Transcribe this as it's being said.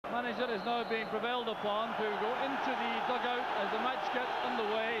manager is now being prevailed upon to go into the dugout as the match gets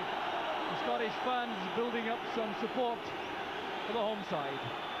underway. The Scottish fans building up some support for the home side.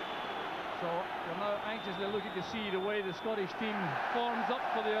 So we're now anxiously looking to see the way the Scottish team forms up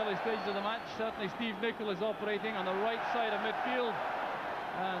for the early stages of the match. Certainly Steve Nicol is operating on the right side of midfield.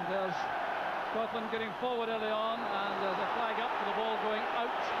 And there's Scotland getting forward early on, and there's a flag up for the ball going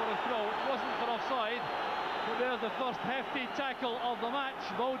out for a throw. It wasn't for offside, but there's the first hefty tackle of the match.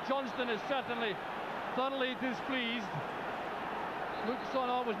 Mo Johnston is certainly thoroughly displeased. Luke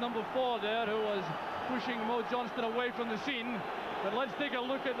Sonor was number 4 there, who was pushing Mo Johnston away from the scene. But let's take a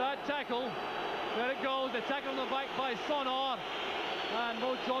look at that tackle. There it goes, the tackle on the back by Sonor. And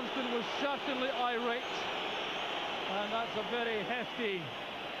Mo Johnston was certainly irate. And that's a very hefty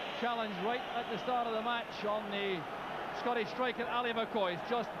challenge right at the start of the match on the Scottish striker Ali McCoist,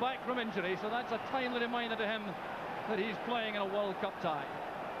 just back from injury. So that's a timely reminder to him that he's playing in a World Cup tie.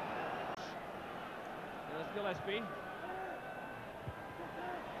 There's Gillespie.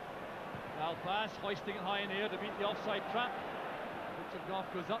 Foul pass, hoisting it high in the air to beat the offside trap. Richard Gough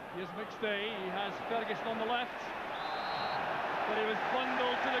goes up, here's McStay, he has Ferguson on the left. But he was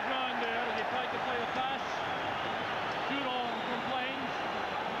bundled to the ground there as he tried to play the pass. Durand complains.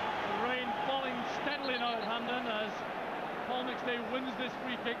 The rain falling steadily now at Hampden as Paul McStay wins this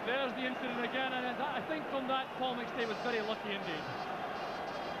free kick. There's the incident again, and I think from that Paul McStay was very lucky indeed.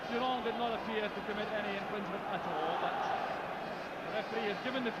 Durand did not appear to commit any infringement at all, but the referee has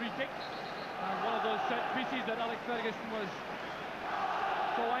given the free kick. And one of those set pieces that Alex Ferguson was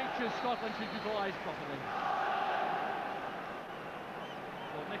so anxious Scotland should utilise properly.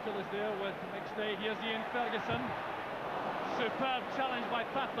 So Nicol is there with McStay. Here's Ian Ferguson. Superb challenge by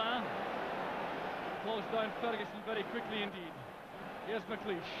Papin. Closed down Ferguson very quickly indeed. Here's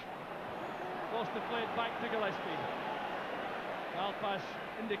McLeish. Forced to play it back to Gillespie. Foul pass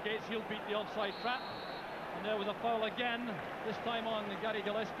indicates he'll beat the offside trap. And there was a foul again, this time on Gary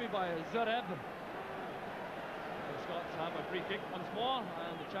Gillespie by Zureb. The Scots have a free kick once more,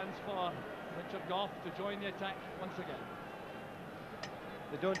 and a chance for Richard Gough to join the attack once again.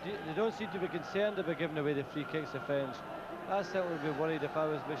 They don't seem to be concerned about giving away the free kicks offence. I certainly would be worried if I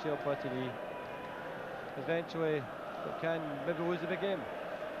was Michel Platini. Eventually, it can maybe lose the big game.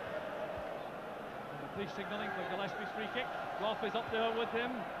 And the police signalling for Gillespie's free kick. Gough is up there with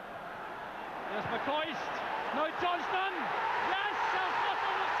him. There's McCoist. Now Johnston. Yes, South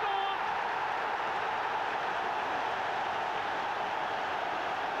Scotland has scored.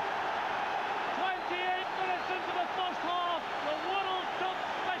 28 minutes into the first half. The World Cup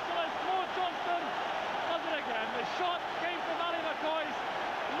specialist Mo Johnston does it again. The shot came from Ali McCoist.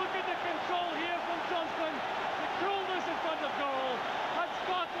 Look at the control here from Johnston. The coolness in front of goal. And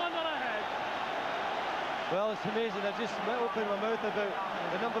Scotland are ahead. Well, it's amazing. I just opened my mouth about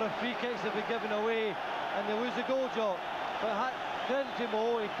the number of free kicks that have been given away and they lose the goal job. But credit to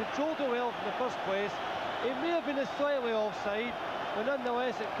Mo, he controlled it well from the first place. It may have been a slightly offside, but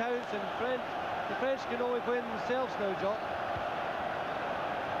nonetheless it counts, and the French can only blame themselves now, Jock.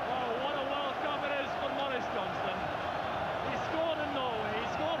 Well, what a World Cup it is for Maurice Johnston. He scored in Norway, he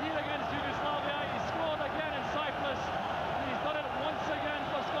scored here against Yugoslavia, he scored again in Cyprus, and he's done it once again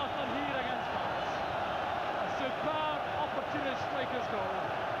for Scotland here against France. A superb, opportunist striker's goal.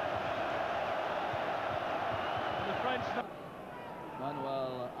 The French...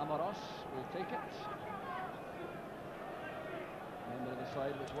 Manuel Amoros will take it. Member of the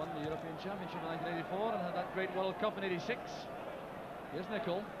side which won the European Championship in 1984 and had that great World Cup in 86. Here's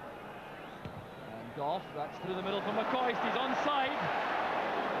Nicol. And Gough, that's through the middle from McCoist, he's onside.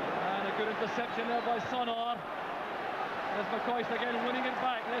 And a good interception there by Sonor. There's McCoist again winning it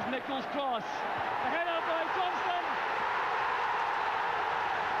back. There's Nicol's cross. A header by Johnston.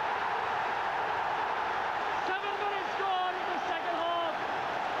 7 minutes gone in the second half.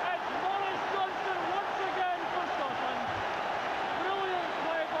 It's Maurice Johnston once again for Scotland. Brilliant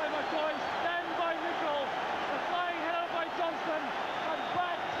play by McCoist, then by Nicol. A flying header by Johnston, and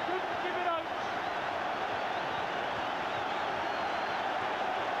back couldn't keep it out.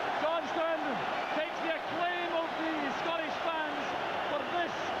 Johnston takes the acclaim of the Scottish fans for this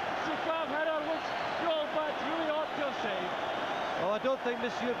superb header, which Joel Batts really ought to have saved. Well, I don't think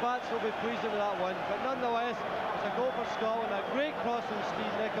Monsieur Batts will be pleased with that one, but nonetheless, it's a goal for Scotland, a great cross from Steve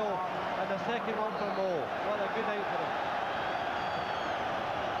Nicol, and a second one for Mo. What a good night for him.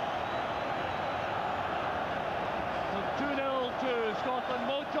 So 2-0 to Scotland.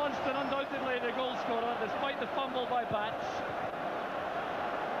 Mo Johnston undoubtedly the goal scorer, despite the fumble by Batts.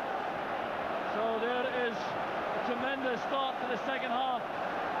 So there is a tremendous start to the second half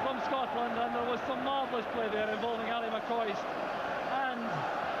from Scotland, and there was some marvellous play there involving Ali McCoist and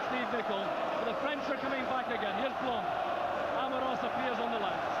Steve technical, but the French are coming back again. Here's Blanc. Amoros appears on the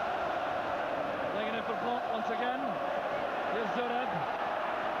left. Laying in for Blanc once again. Here's Zureb.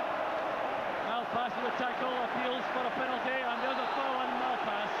 Malpass with a tackle, appeals for a penalty, and there's a foul on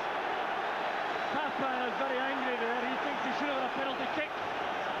Malpass. Papin is very angry there. He thinks he should have had a penalty kick.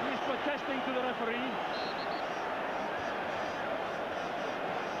 He's protesting to the referee.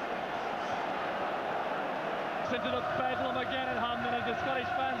 Into the bedlam again at Hampden as the Scottish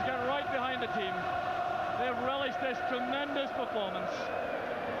fans get right behind the team. They've relished this tremendous performance.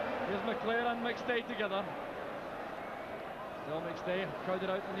 Here's McClair and McStay together. Still McStay crowded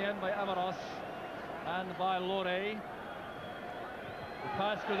out in the end by Amoros and by Loré. The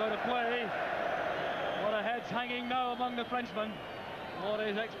pass goes out of play. A lot of heads hanging now among the Frenchmen.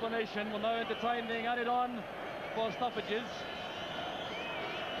 Loré's explanation will now into time being added on for stoppages.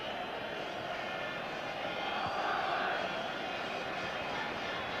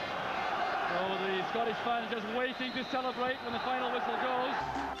 So the Scottish fans just waiting to celebrate when the final whistle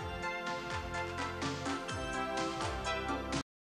goes.